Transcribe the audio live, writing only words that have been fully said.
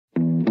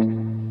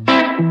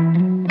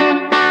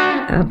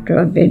After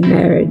I'd been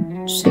married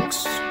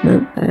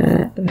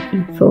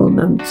 4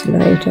 months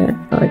later,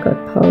 I got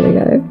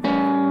polio.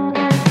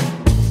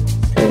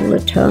 All the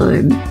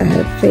time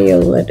I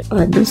feel that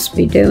I must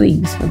be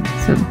doing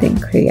something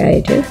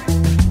creative.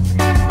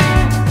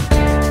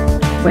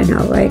 When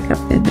I wake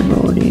up in the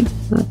morning,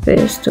 my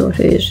first thought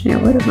is,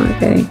 now what am I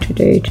going to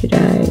do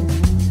today?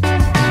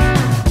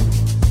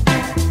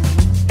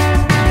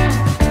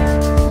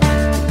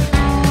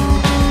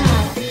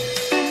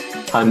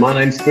 Hi, my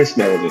name's Chris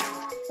Meredith.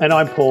 And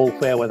I'm Paul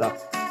Fairweather.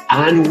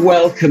 And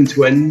welcome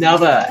to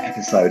another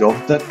episode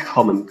of The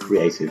Common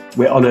Creative.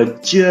 We're on a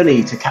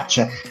journey to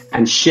capture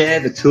and share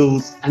the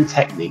tools and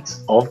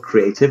techniques of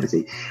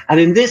creativity. And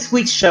in this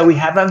week's show, we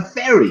have a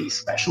very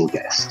special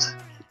guest.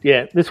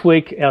 Yeah, this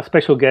week our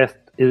special guest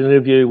is an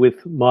interview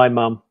with my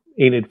mum,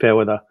 Enid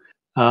Fairweather.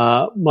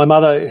 My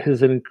mother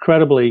is an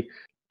incredibly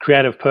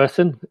creative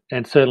person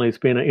and certainly has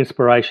been an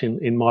inspiration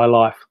in my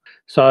life.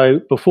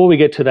 So before we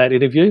get to that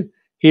interview,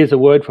 here's a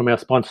word from our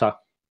sponsor.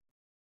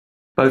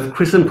 Both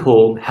Chris and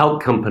Paul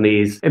help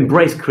companies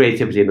embrace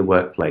creativity in the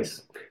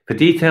workplace. For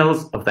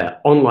details of their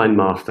online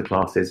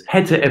masterclasses,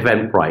 head to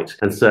Eventbrite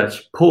and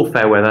search Paul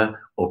Fairweather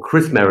or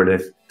Chris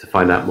Meredith to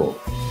find out more.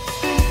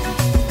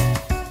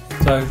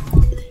 So,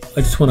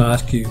 I just want to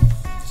ask you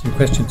some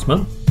questions,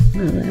 Mum.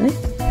 All right.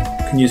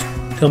 Can you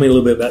tell me a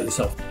little bit about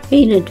yourself?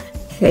 Enid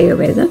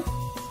Fairweather.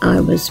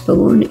 I was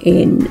born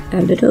in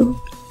a little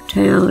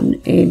town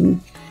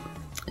in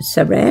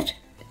Surat,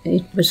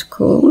 it was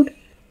called,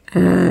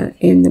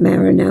 in the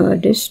Maranoa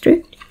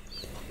district.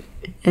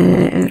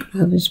 I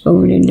was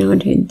born in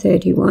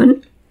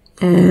 1931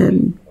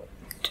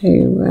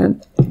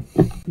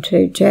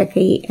 to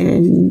Jackie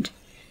and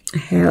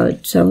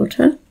Howard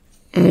Salter,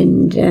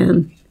 and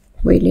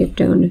we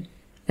lived on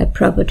a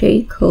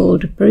property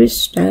called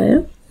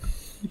Brucedale,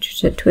 which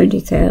is a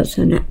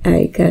 20,000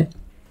 acre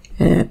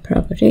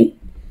property,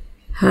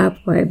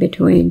 halfway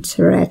between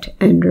Surat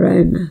and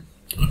Roma.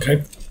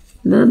 Okay.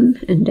 Mum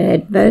and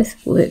Dad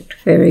both worked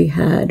very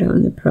hard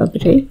on the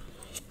property.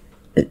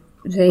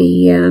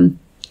 They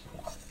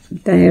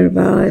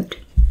arrived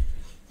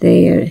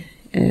there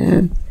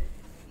in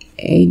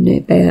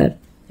about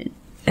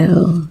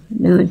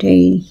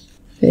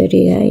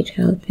 1938,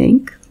 I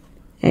think,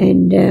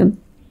 and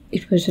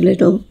it was a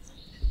little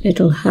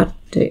hut.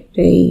 The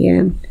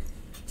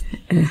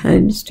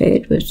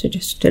homestead was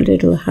just a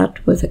little hut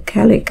with a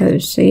calico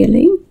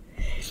ceiling,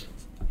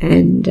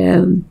 and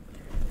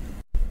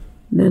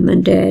Mum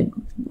and Dad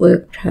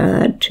worked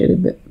hard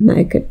to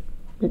make it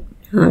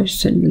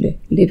nice and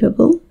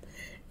livable,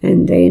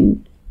 and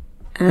then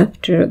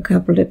after a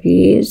couple of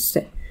years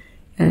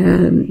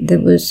there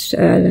was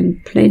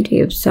plenty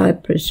of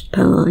cypress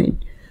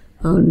pine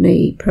on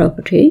the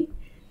property,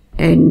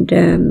 and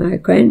my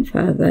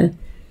grandfather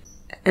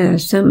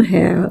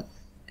somehow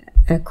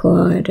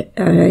acquired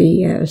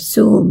a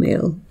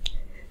sawmill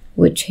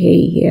which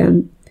he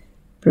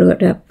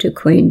brought up to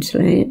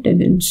Queensland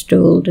and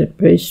installed at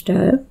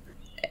Brucedale.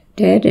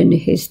 Dad and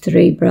his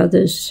 3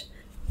 brothers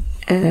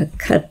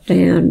cut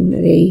down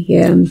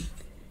the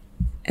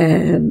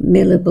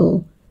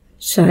millable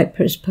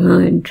cypress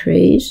pine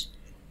trees,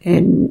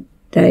 and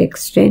they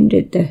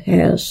extended the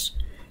house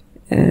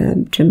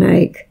to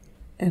make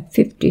a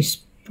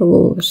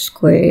 54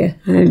 square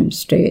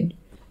homestead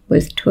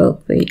with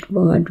 12 feet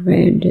wide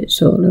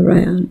verandas all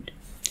around.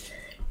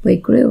 We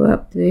grew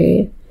up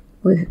there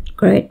with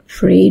great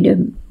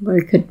freedom.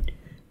 We could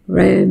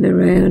roam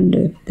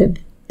around the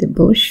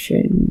bush,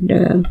 and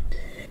there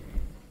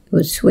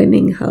were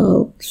swimming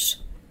holes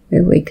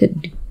where we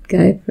could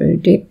go for a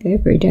dip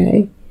every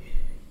day.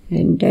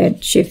 And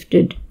Dad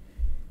shifted.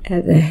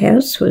 The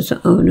house was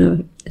on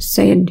a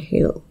sand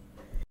hill.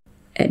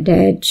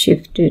 Dad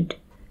shifted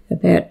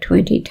about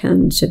 20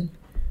 tons of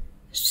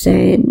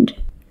sand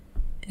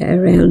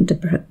around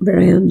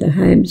the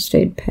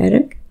homestead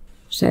paddock.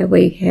 So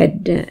we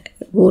had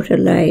water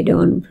laid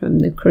on from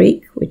the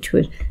creek, which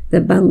was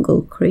the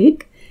Bungle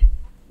Creek,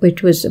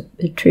 which was a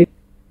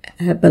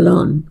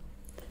Ballon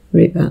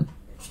River.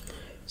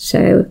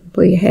 So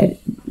we had,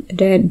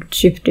 Dad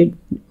shifted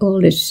all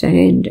this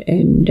sand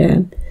and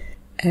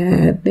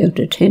built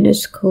a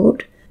tennis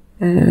court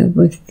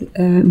with,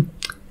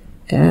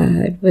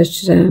 it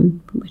was,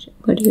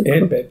 what do you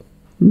call it?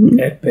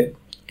 Adbed.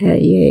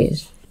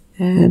 Yes,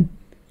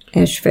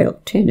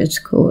 asphalt tennis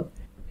court.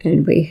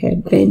 And we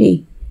had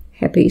many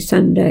happy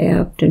Sunday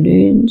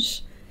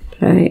afternoons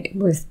playing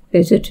with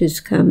visitors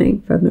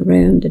coming from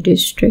around the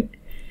district,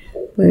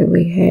 where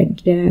we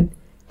had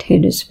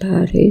tennis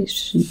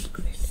parties and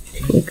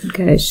we could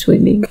go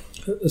swimming.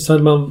 So,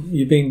 Mum,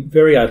 you've been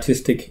very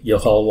artistic your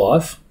whole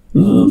life,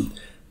 and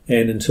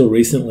until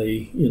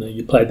recently,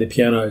 you played the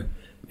piano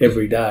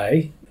every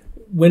day.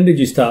 When did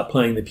you start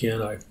playing the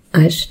piano?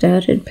 I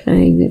started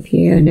playing the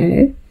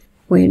piano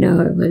when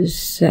I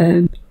was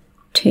 10,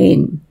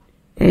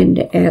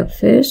 and our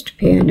first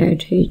piano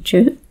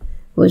teacher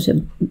was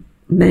a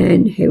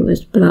man who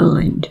was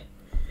blind,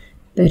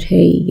 but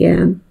he...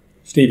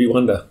 Stevie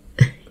Wonder.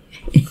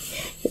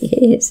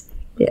 Yes,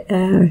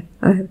 I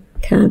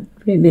can't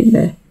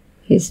remember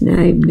his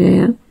name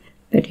now,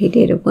 but he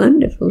did a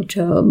wonderful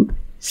job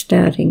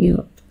starting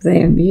up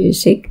their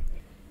music.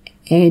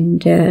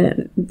 And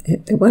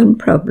the one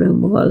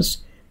problem was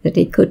that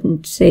he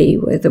couldn't see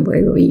whether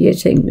we were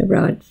using the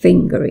right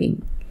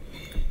fingering.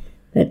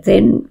 But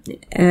then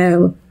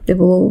the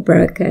war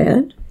broke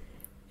out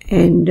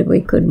and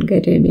we couldn't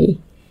get any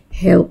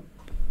help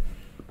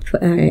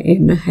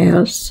in the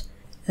house.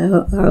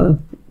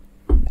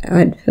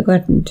 I'd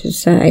forgotten to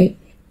say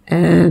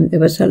there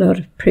was a lot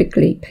of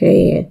prickly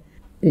pear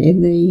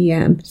in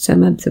the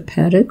some of the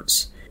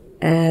paddocks.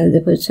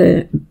 There was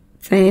a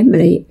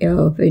family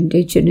of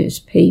Indigenous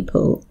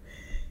people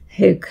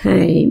who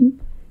came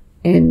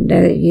and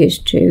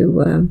used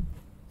to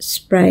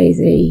spray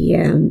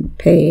the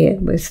pear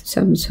with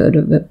some sort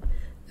of a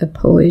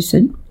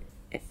poison,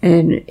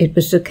 and it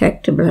was the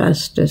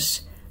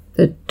cactoblastis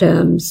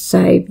that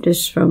saved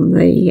us from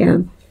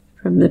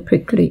the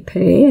prickly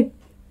pear.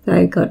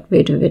 They got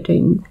rid of it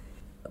in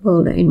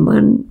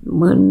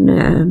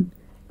one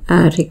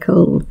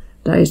article.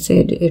 They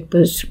said it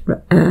was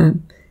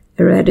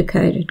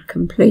eradicated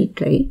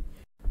completely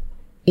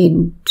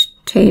in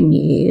 10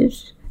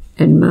 years,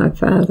 and my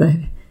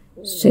father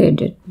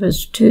said it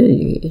was 2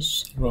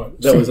 years.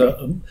 Right, that was a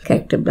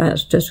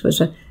cactoblastis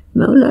was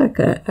more like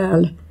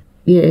a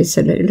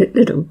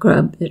little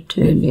grub that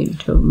turned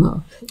into a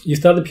moth. You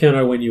started the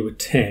piano when you were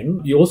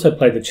 10. You also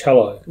played the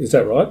cello, is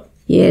that right?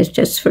 Yes,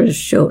 just for a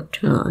short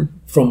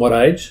time. From what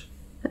age?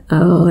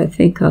 Oh, I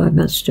think I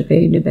must have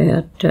been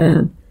about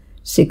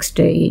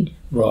 16.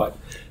 Right.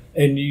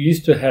 And you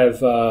used to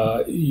have,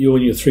 you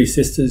and your three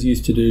sisters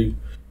used to do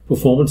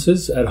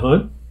performances at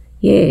home?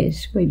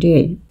 Yes, we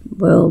did.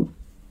 Well,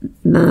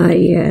 my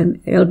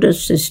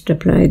eldest sister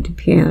played the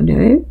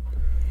piano,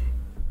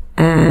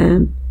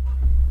 and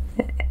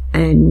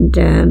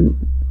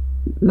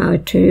my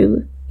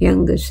two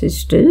younger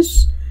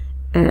sisters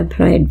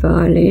played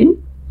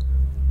violin,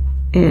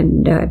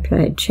 and I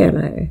played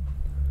cello.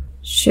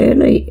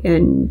 Shirley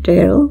and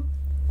Dell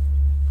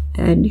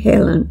and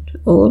Helen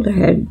all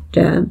had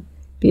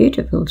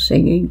beautiful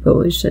singing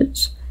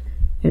voices,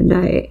 and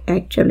they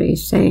actually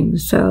sang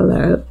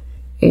solo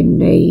in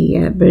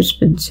the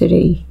Brisbane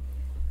City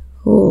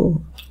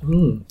Hall.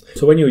 Mm.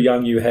 So when you were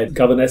young, you had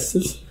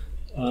governesses?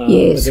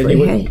 Yes,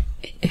 we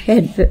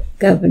had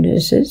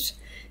governesses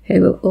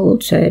who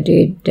also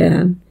did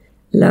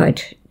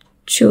light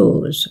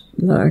chores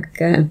like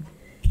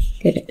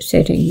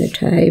setting the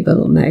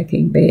table,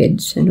 making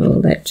beds and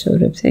all that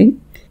sort of thing.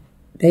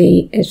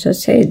 As I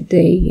said,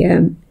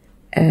 the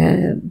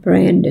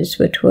verandas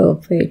were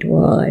 12 feet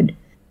wide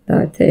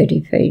by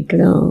 30 feet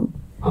long,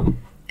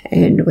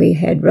 and we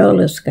had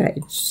roller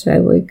skates,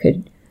 so we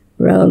could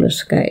roller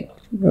skate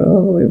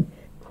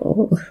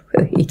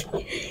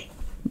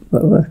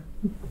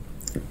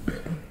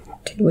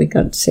till we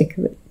got sick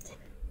of it.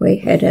 We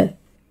had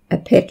a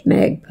pet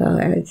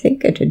magpie. I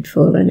think it had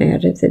fallen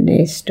out of the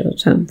nest or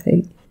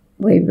something.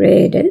 We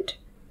reared it,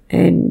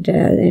 and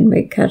then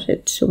we cut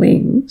its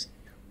wings,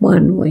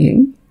 one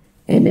wing,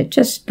 and it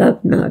just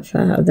loved my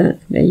father.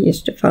 They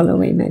used to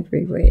follow him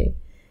everywhere.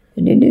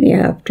 And in the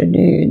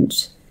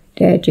afternoons,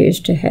 Dad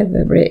used to have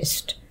a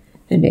rest,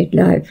 and he'd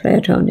lie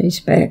flat on his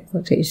back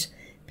with his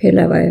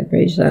pillow over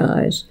his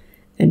eyes,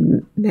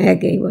 and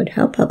Maggie would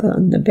hop up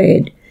on the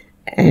bed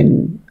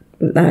and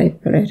lie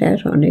flat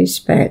out on his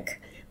back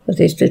with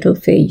his little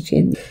feet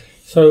in.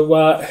 So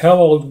how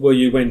old were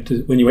you when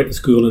you went to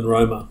school in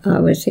Roma? I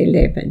was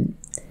 11,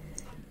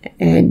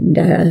 and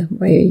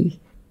we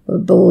were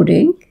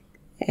boarding,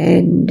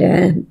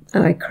 and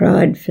I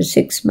cried for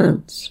 6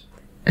 months.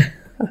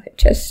 I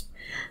just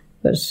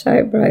was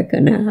so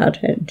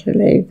broken-hearted to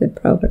leave the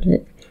property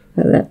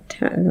for that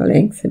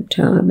length of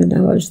time, and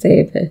I was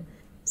there for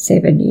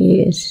 7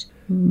 years.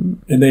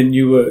 And then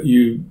you were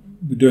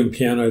doing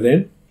piano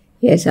then?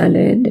 Yes, I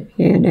learned the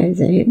piano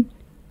then.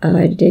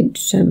 I did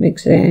some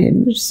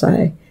exams.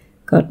 I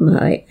got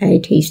my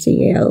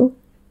ATCL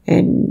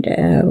and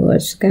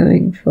was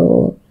going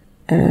for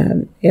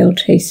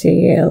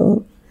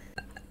LTCL.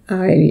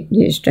 I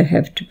used to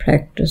have to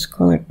practice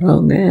quite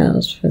long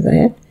hours for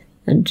that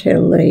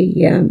until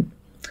the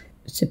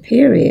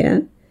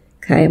superior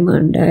came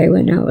one day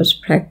when I was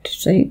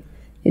practicing,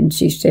 and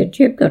she said,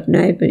 "You've got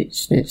no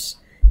business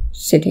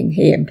sitting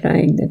here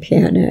playing the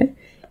piano.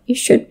 You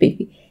should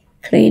be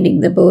cleaning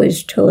the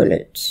boys'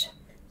 toilets."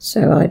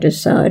 So I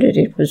decided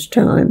it was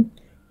time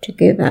to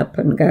give up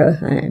and go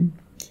home,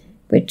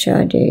 which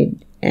I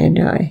did, and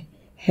I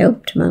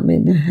helped Mum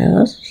in the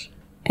house,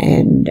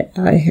 and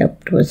I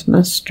helped with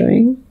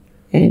mustering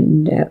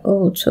and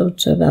all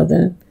sorts of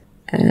other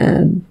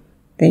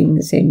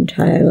things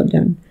entailed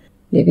on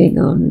living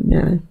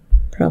on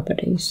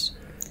properties.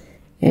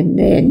 And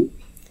then,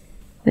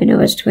 when I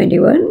was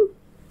 21,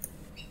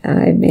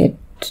 I met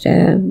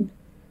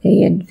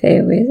Ian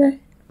Fairweather.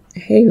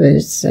 He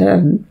was,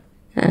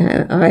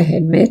 I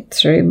had met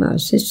through my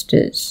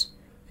sisters,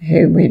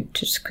 who went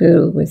to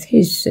school with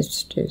his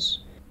sisters.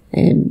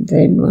 And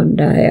then one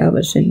day I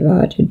was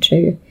invited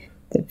to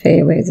the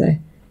Fairweather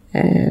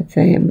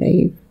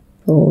family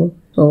for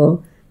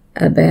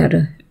about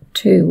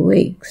 2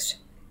 weeks.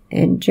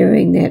 And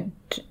during that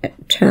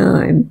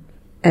time,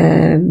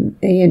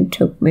 Ian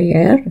took me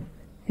out,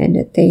 and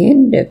at the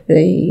end of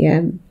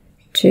the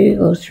 2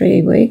 or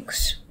 3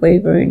 weeks, we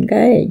were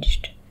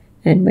engaged,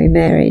 and we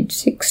married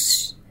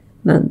 6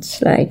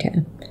 months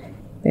later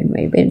when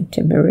we went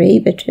to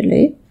Mareeba to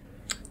live,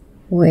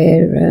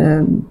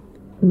 where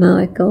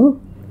Michael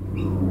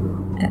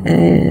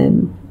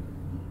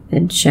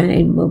and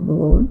Shane were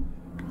born.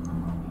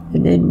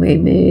 And then we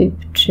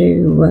moved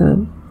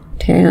to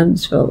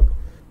Townsville,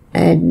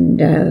 and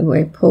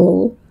where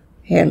Paul,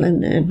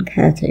 Helen and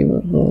Kathy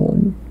were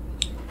born.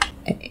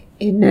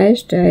 In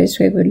those days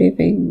we were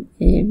living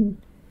in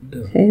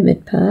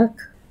Hermit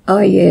Park. Oh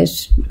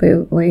yes,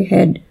 we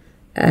had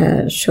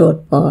a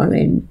short while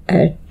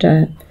at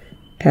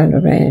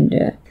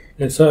Paloranda.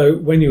 And so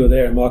when you were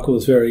there and Michael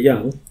was very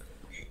young,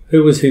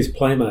 who was his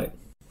playmate?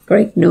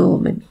 Greg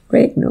Norman.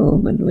 Greg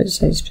Norman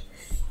was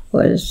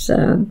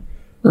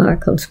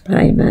Michael's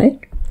playmate.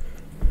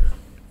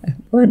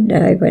 One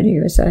day when he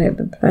was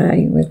over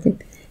playing with him,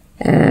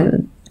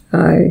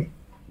 I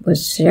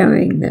was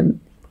showing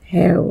them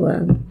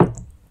how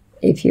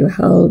if you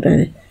hold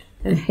a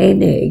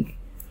hen egg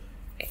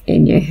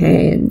in your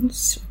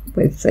hands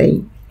with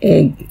the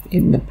egg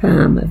in the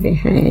palm of your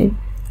hand,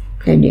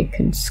 and you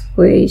can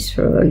squeeze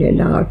for all your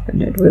life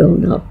and it will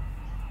not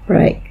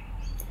break.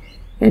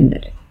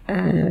 And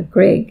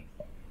Greg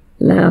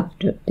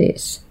laughed at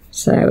this,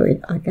 so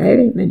I gave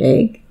him an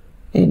egg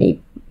and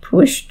he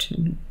pushed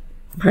and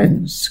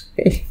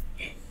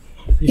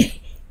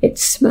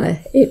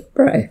it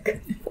broke.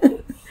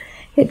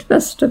 It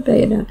must have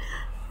been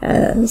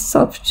a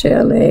soft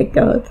shell egg,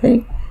 I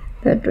think.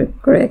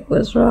 But Greg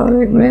was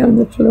rolling around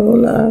the floor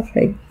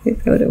laughing. He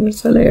thought it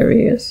was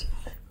hilarious.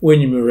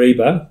 When you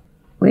Mareeba?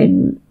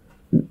 When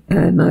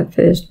my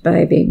first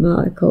baby,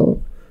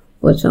 Michael,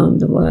 was on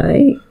the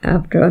way,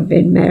 after I'd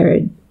been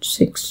married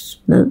 6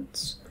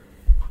 months,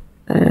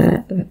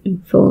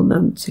 and 4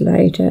 months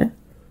later,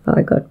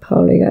 I got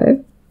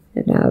polio,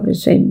 and I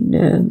was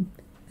in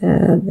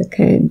the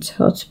Cairns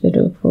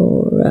Hospital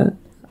for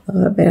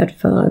about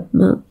 5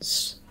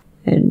 months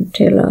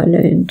until I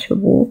learned to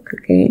walk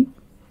again.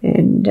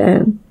 And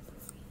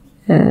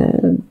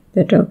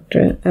the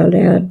doctor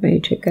allowed me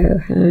to go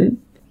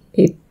home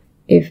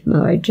if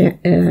my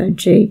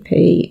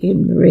GP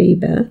in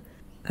Mareeba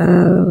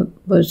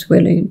was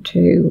willing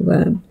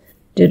to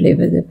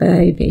deliver the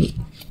baby.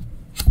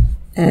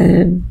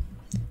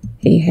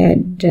 He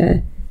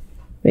had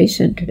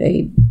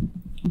recently,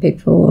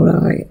 before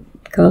I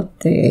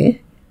got there,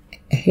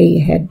 he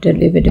had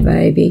delivered a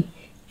baby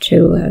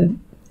to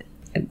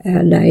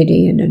a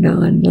lady in an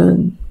iron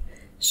lung,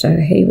 so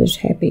he was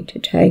happy to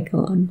take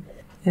on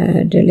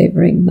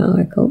delivering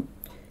Michael,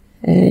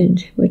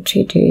 and which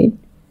he did.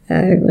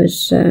 I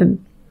was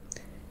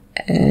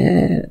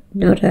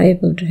not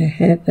able to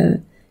have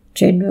a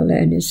general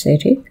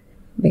anaesthetic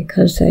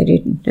because they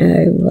didn't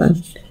know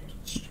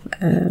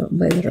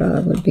whether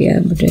I would be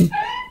able to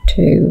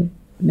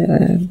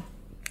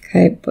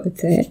cope with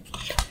that.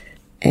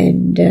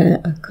 And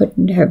I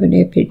couldn't have an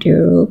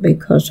epidural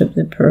because of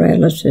the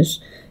paralysis.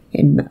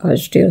 I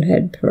still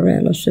had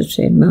paralysis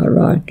in my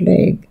right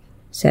leg,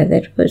 so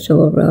that was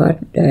all right.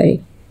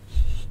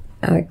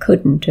 I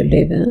couldn't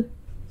deliver,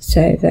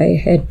 so they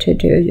had to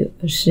do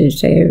a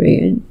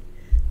caesarean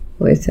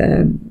with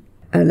a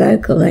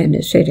local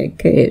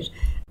anaesthetic,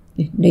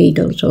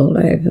 needles all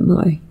over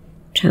my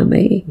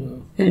tummy.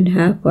 Wow. And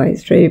halfway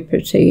through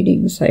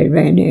proceedings they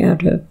ran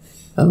out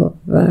of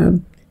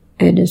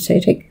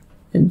anaesthetic,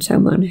 and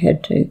someone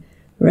had to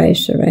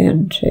race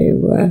around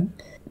to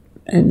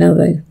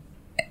another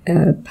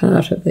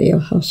part of the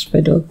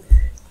hospital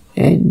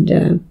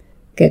and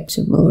get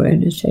some more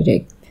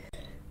anaesthetic.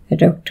 A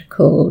doctor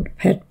called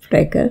Pat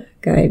Flecker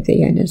gave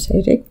the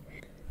anaesthetic,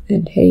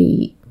 and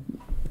he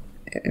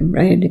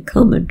ran a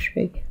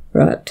commentary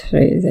right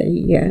through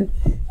the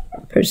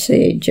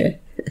procedure.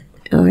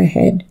 I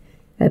had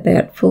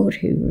about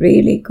 40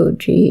 really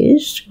good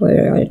years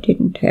where I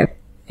didn't have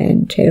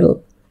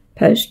until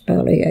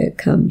post-polio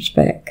comes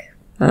back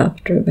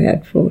after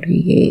about 40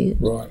 years.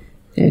 Right.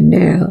 And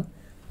now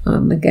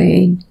I'm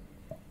again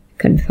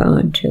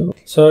confined to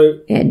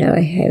it. And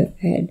I have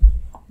had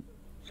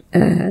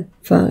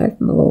 5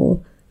 more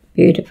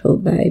beautiful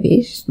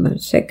babies. My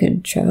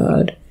second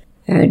child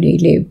only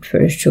lived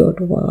for a short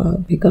while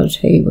because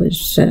he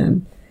was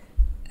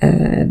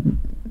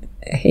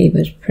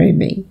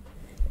preemie.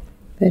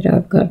 But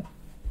I've got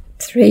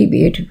 3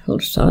 beautiful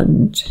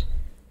sons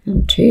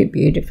and 2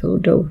 beautiful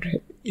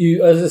daughters.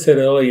 You, as I said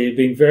earlier, you've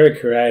been very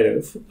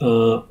creative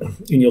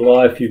in your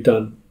life. You've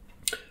done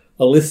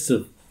a list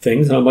of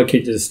things, and I might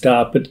get you to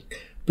start, but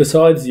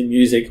besides your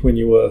music when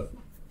you were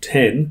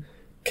 10,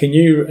 and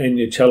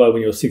your cello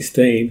when you were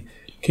 16,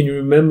 can you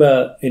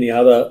remember any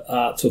other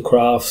arts or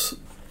crafts?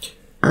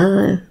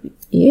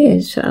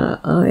 Yes,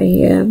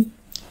 I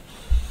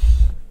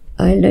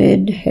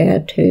learned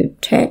how to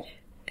tat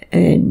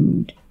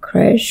and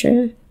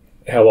crochet.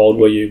 How old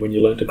were you when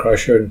you learned to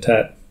crochet and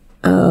tat?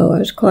 Oh, I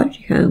was quite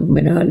young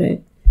when I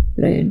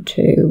learned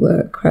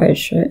to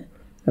crochet.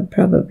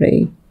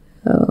 Probably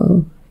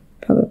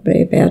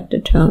about the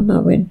time I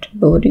went to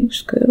boarding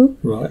school.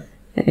 Right.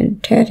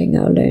 And tatting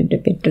I learned a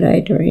bit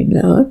later in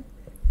life.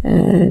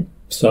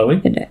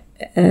 Sewing?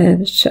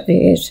 So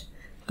yes,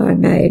 I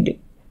made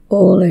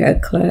all our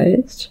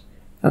clothes.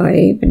 I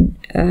even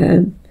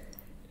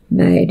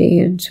made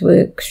Ian's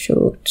work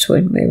shorts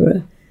when we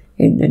were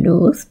in the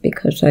north,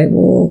 because they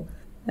wore,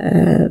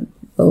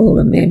 all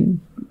the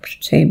men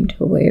seemed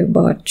to wear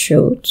white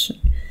shorts.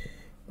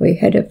 We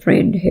had a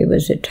friend who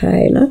was a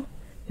tailor,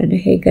 and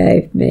he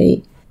gave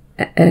me,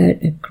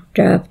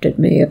 drafted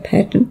me a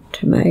pattern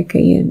to make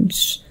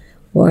Ian's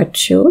white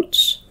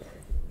shorts,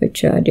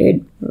 which I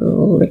did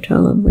all the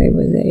time we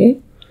were there.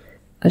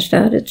 I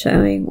started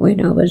sewing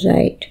when I was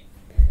 8,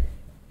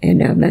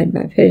 and I made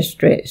my first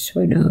dress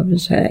when I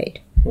was 8.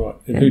 Right,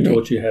 and who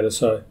taught you how to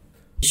sew?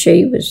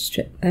 She was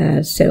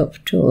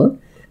self-taught,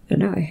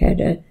 and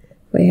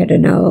we had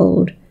an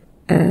old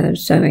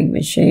sewing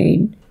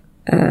machine,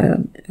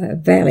 a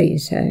Valley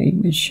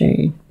sewing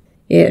machine.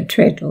 Yeah,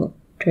 treadle.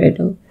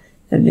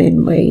 And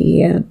then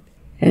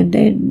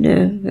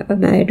I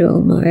made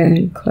all my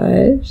own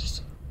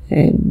clothes,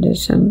 and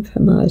some for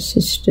my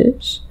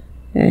sisters,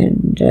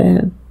 and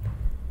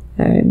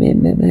I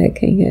remember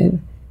making a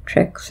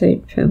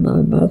tracksuit for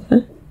my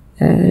mother.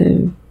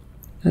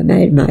 I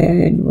made my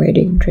own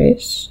wedding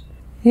dress,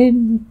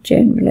 and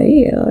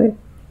generally I've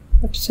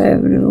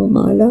sewn all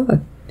my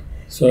life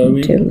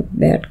until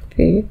about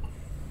 3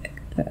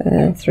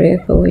 or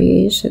 4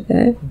 years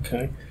ago.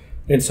 Okay,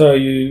 and so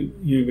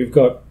we've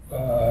got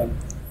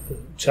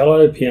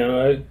cello,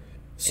 piano,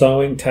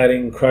 sewing,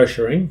 tatting,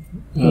 crocheting.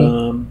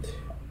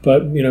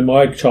 But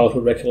my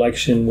childhood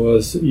recollection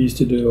was you used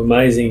to do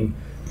amazing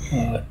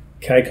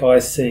cake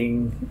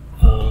icing.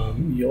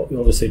 You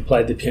obviously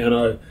played the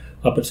piano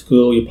up at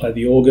school. You played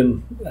the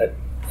organ at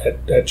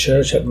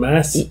church, at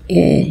mass.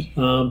 Yeah.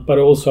 But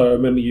also I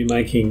remember you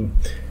making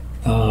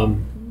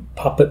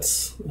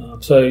puppets.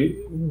 So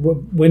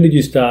when did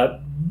you start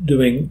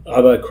doing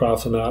other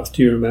crafts and arts?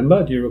 Do you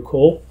remember? Do you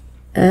recall?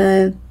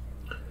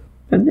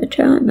 From the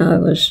time I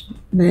was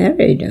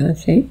married, I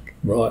think.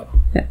 Right.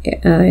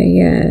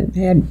 I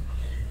had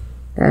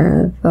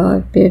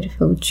 5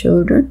 beautiful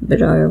children,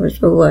 but I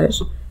was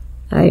always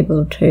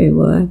able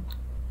to,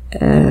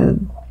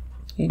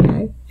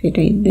 fit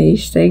in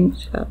these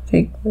things, I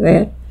think,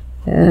 without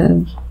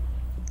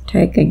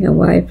taking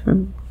away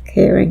from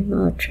caring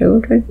my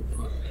children.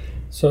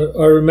 So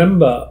I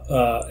remember,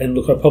 and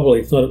look,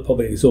 it's not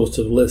probably an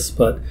exhaustive list,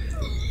 but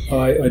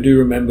I do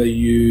remember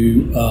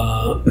you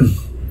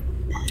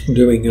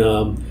doing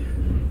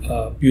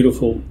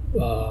beautiful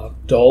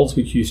dolls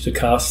which used to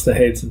cast the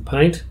heads and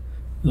paint,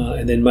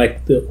 and then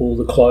make all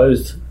the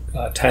clothes,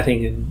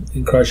 tatting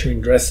and crocheting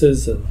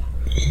dresses. And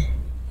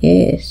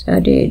Yes, I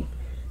did.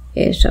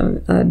 Yes,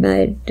 I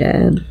made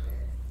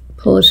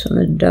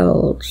porcelain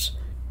dolls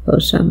for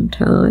some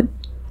time.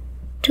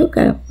 Took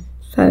up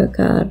folk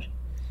art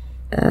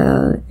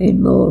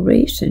in more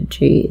recent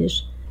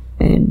years,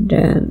 and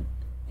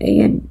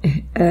Ian,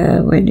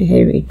 when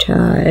he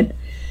retired,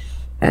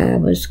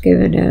 was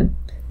given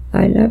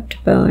I loved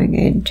buying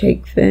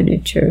antique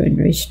furniture and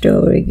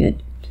restoring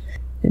it,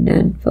 and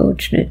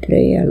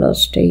unfortunately I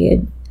lost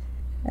Ian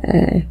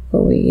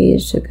 4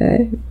 years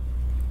ago.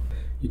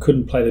 you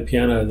couldn't play the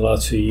piano in the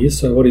last few years,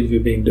 so what have you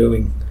been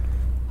doing?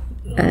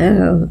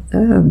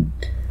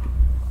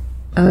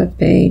 I've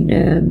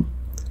been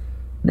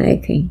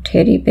making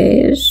teddy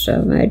bears. I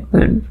made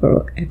one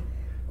for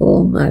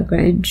all my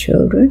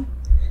grandchildren.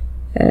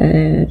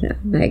 I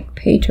make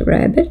Peter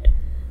Rabbit.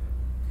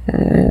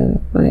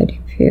 I've made a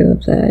few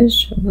of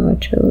those for my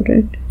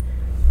children.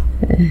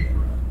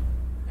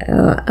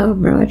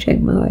 I'm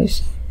writing my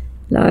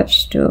life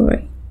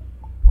story.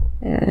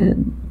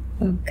 I've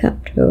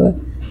come to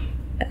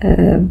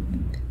a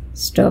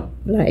stop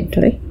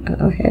lately.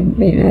 I haven't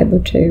been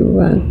able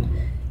to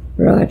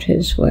write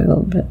as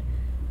well, but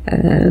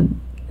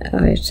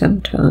I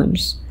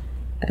sometimes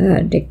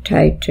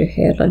dictate to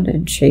Helen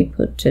and she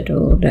puts it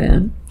all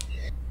down.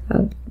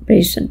 I've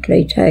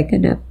recently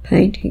taken up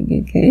painting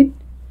again.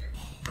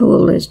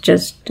 Paul has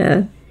just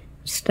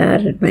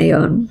started me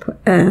on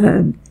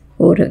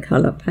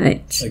watercolour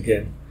paints.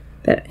 Again?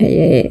 But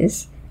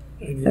yes,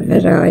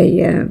 but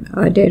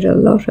I did a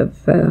lot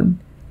of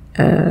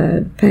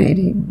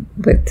painting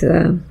with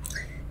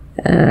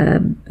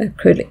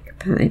acrylic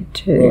paint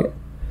too.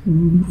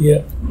 Right.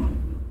 Yeah.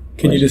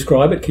 Can you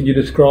describe it? Can you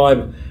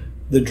describe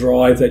the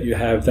drive that you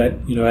have, that,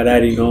 at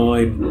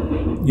 89,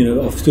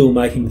 of still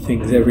making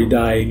things every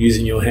day and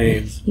using your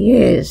hands?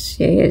 Yes.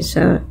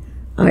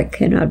 I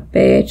cannot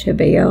bear to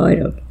be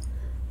idle.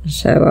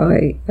 So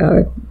I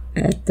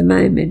at the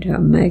moment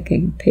I'm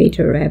making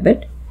Peter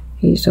Rabbit.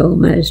 He's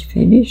almost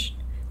finished.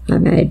 I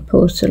made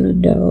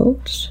porcelain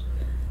dolls.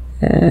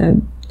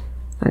 I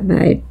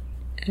made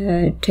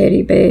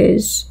teddy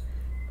bears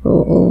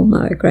for all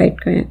my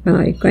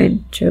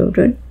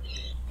grandchildren.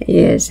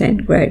 Yes,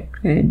 and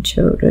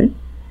great-grandchildren.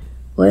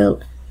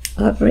 Well,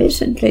 I've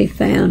recently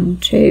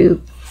found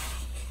two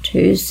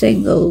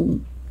single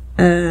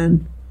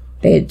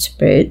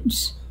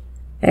bedspreads.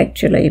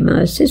 Actually,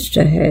 my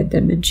sister had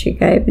them and she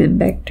gave them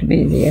back to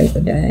me the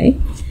other day.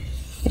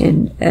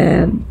 And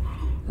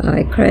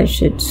I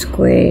crocheted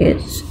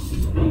squares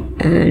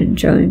and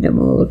joined them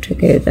all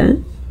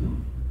together.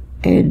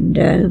 And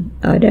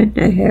I don't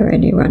know how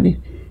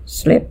anyone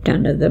slept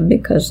under them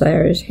because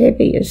they're as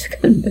heavy as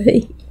can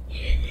be.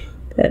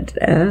 But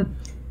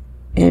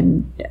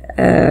in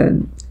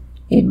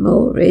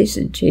more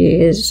recent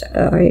years,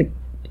 I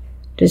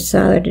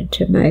decided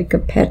to make a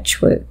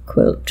patchwork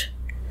quilt,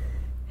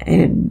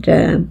 and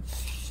the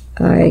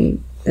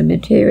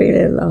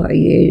material I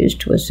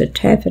used was a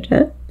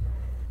taffeta,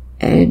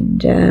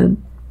 and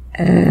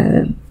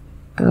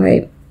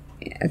I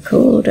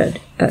called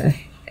it a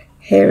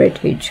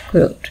heritage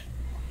quilt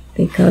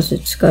because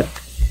it's got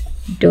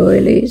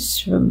doilies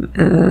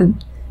from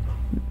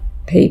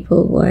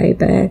people way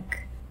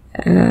back,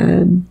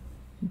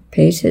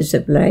 pieces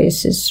of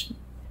lace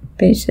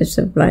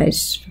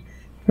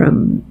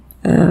from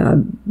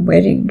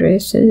wedding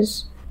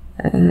dresses,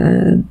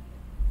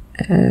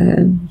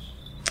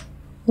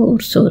 all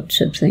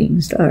sorts of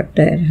things like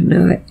that. And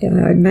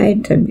I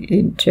made them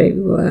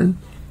into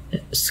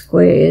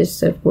squares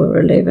that were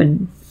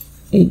 11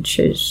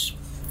 inches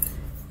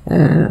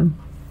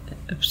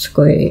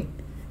square.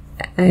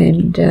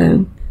 And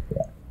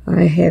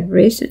I have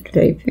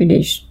recently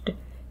finished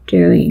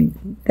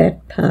doing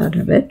that part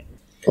of it.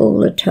 All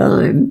the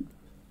time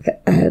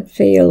I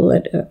feel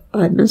that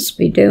I must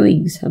be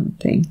doing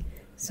something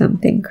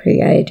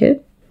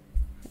creative,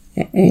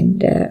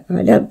 and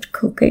I loved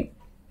cooking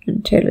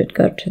until it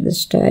got to the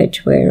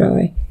stage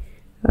where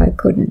I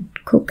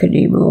couldn't cook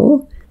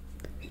anymore.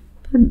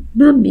 My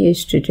mum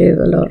used to do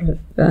a lot of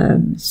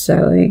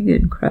sewing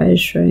and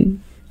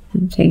crocheting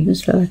and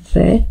things like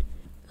that.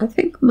 I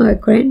think my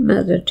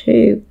grandmother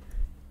too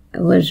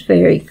was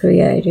very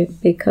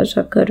creative because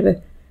I've got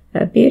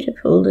a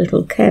beautiful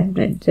little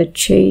cabinet that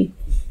she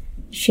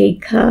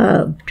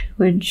carved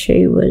when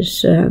she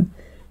was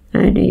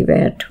only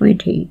about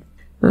 20.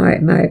 My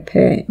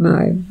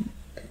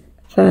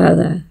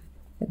father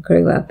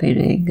grew up in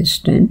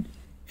Angaston,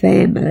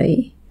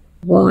 family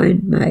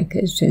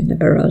winemakers in the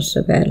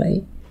Barossa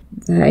Valley.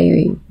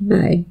 They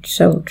made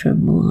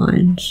Saltram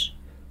wines,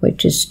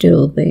 which is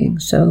still being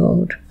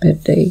sold,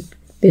 but the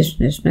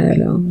business no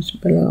longer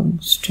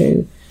belongs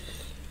to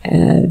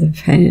the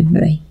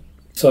family.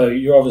 So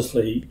you're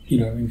obviously,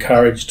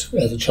 encouraged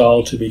as a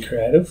child to be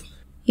creative.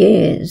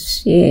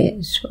 Yes.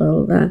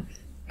 Well,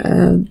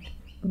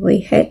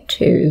 we had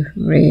to,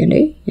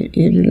 really,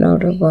 in a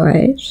lot of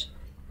ways.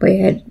 We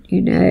had,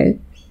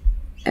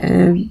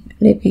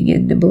 living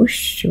in the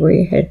bush,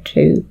 we had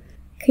to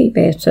keep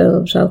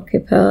ourselves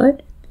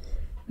occupied.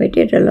 We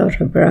did a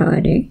lot of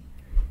riding,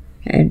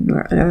 and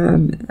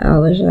I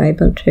was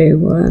able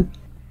to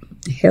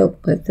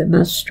help with the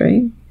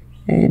mustering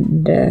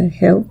and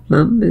help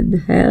Mum in the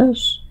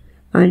house.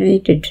 I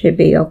needed to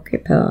be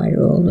occupied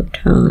all the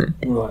time.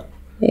 Right.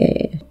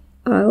 Yeah.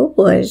 I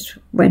always,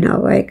 when I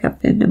wake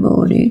up in the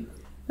morning,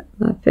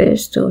 my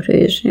first thought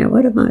is, now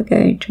what am I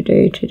going to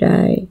do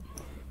today?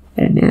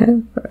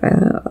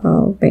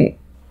 I'll be,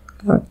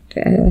 at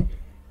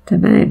the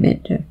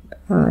moment,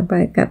 I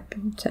wake up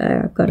and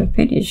say, I've got to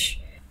finish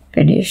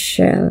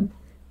Peter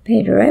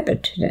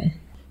Rabbit today.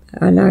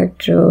 I like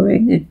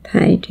drawing and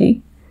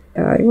painting.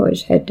 I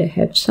always had to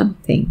have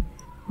something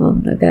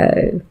on the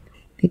go.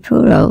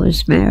 Before I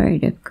was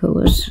married, of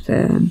course,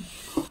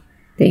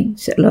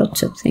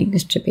 lots of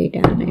things to be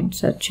done in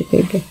such a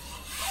big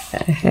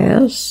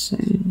house,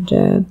 and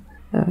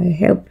I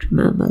helped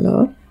Mum a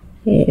lot.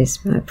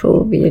 Yes, my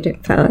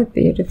 5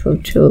 beautiful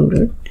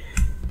children.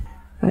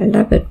 I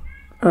love it.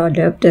 I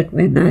loved it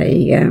when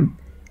they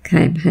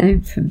came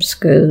home from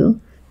school,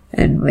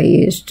 and we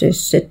used to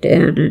sit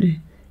down and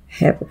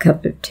have a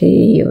cup of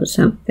tea or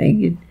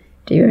something. And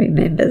do you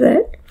remember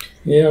that?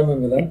 Yeah, I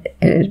remember that.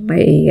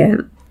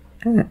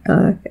 And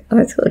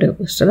I thought it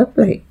was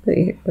lovely.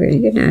 We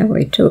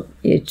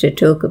used to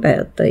talk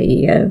about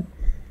the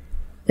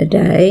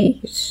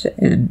days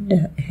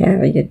and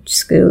how your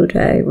school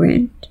day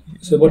went.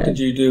 So what did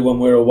you do when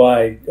we were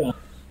away?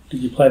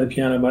 Did you play the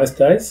piano most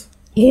days?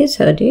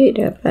 Yes, I did.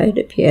 I played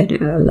the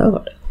piano a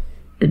lot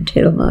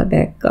until my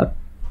back got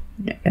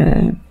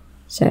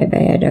so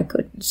bad I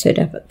couldn't sit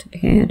up at the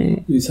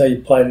piano. You say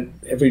you played it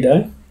every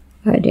day?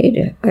 I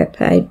did. I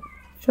played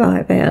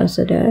 5 hours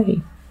a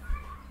day.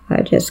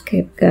 I just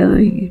kept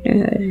going,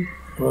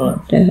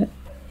 Right. And,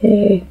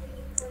 yeah.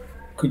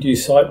 Could you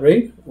sight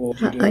read? Or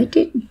I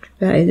didn't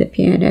play the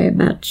piano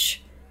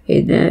much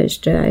in those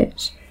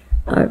days.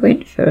 I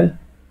went for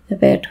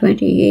about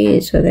 20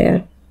 years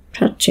without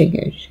touching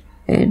it.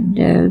 And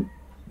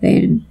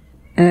then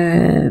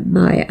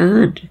my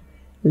aunt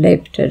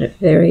left a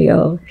very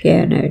old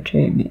piano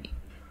to me,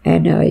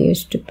 and I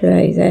used to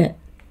play that.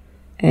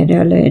 And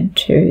I learned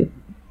to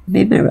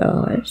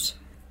memorise.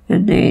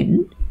 And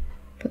then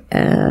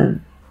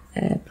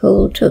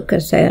Paul took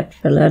us out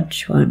for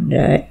lunch one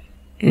day,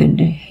 and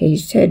he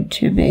said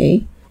to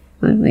me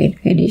when we'd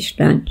finished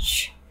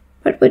lunch,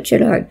 "What would you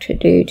like to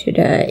do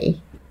today?"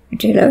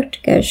 would you like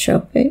to go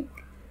shopping?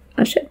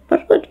 I said,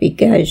 what would we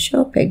go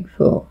shopping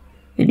for?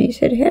 And he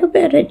said, how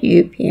about a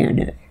new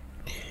piano?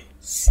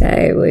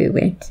 So we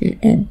went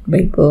and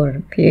we bought a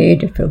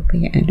beautiful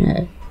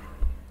piano,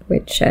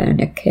 which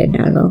Anna can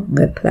no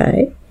longer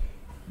play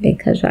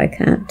because I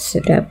can't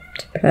sit up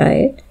to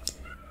play it.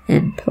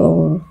 And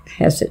Paul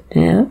has it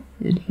now,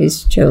 and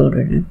his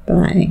children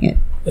are playing it.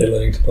 They're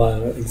learning to play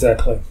on it,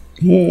 exactly.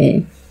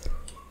 Yeah.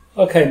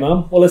 Okay,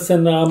 Mum. Well,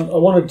 listen, I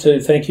wanted to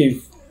thank you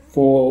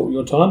for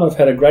your time. I've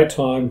had a great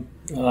time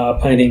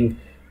painting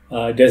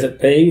desert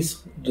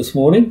peas this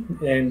morning,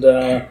 and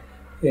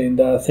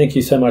thank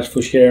you so much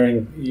for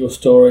sharing your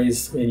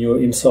stories and your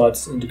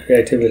insights into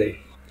creativity.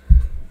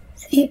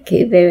 Thank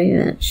you very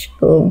much,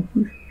 Paul.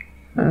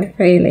 I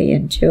really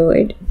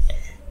enjoyed it,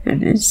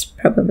 and there's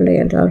probably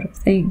a lot of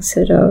things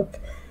that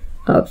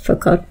I've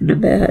forgotten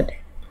about.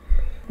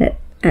 That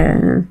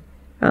I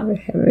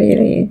have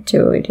really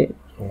enjoyed it.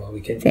 Well,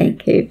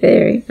 Thank you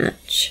very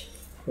much.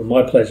 Well,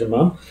 my pleasure,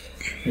 Mum.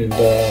 And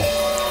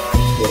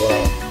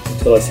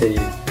until I see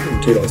you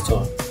in 2 days'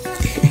 time.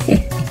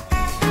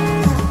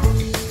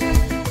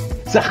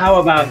 So how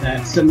about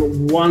that?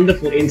 Some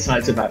wonderful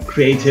insights about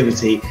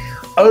creativity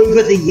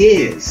over the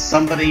years.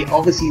 Somebody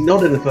obviously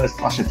not in the first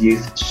flush of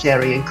youth,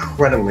 sharing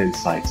incredible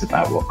insights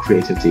about what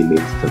creativity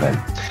means to them.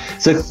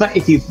 So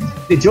if you've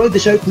enjoyed the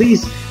show,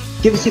 please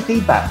give us your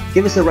feedback,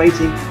 give us a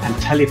rating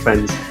and tell your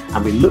friends.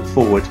 And we look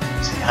forward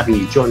to having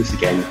you join us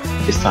again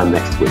this time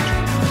next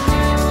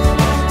week.